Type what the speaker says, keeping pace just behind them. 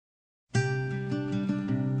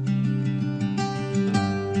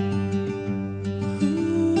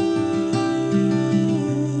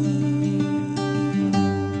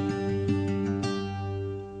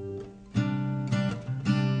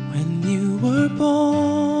were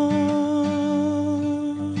born,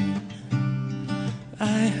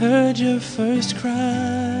 I heard your first cries.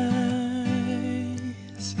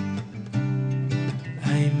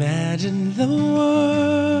 I imagined the world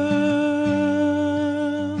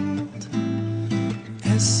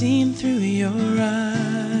as seen through your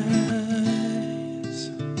eyes.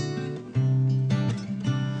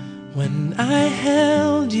 When I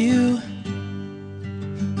held you,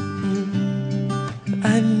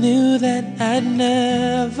 I knew that I'd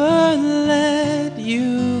never let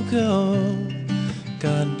you go.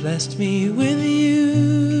 God blessed me with you.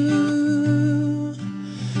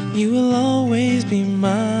 You will always be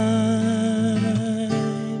mine.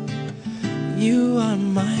 You are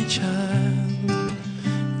my child.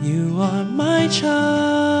 You are my child.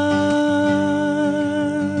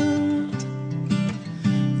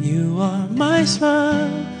 You are my smile,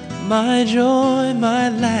 my joy, my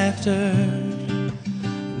laughter.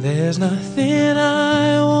 There's nothing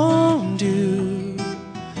I won't do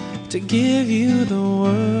to give you the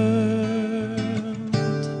world,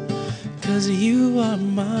 'cause you are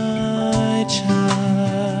my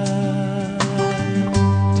child.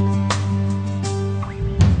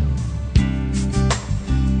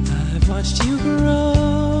 I've watched you grow.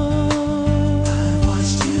 I've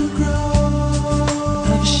watched you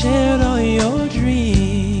grow. I've shared all your dreams,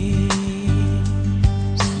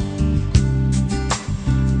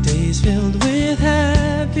 filled with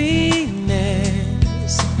happiness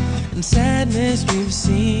and sadness we've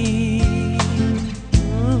seen.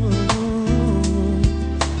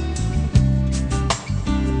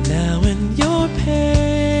 Now in your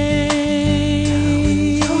pain,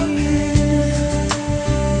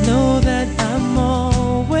 know that I'm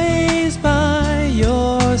always by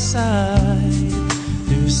your side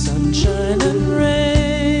through sunshine and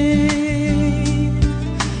rain.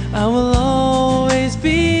 I will always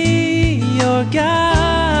be your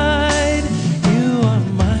guide. You are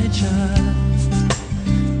my child.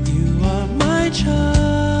 You are my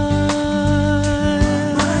child.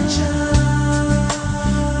 My child.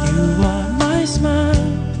 You are my smile,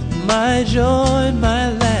 my joy, my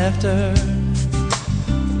laughter.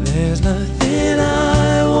 There's nothing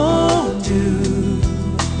I won't do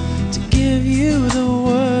to give you the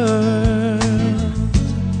world,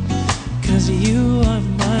 'cause you are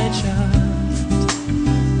my child.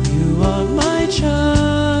 You are my child.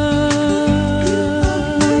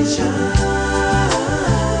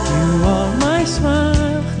 You are my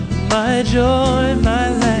smile, my joy.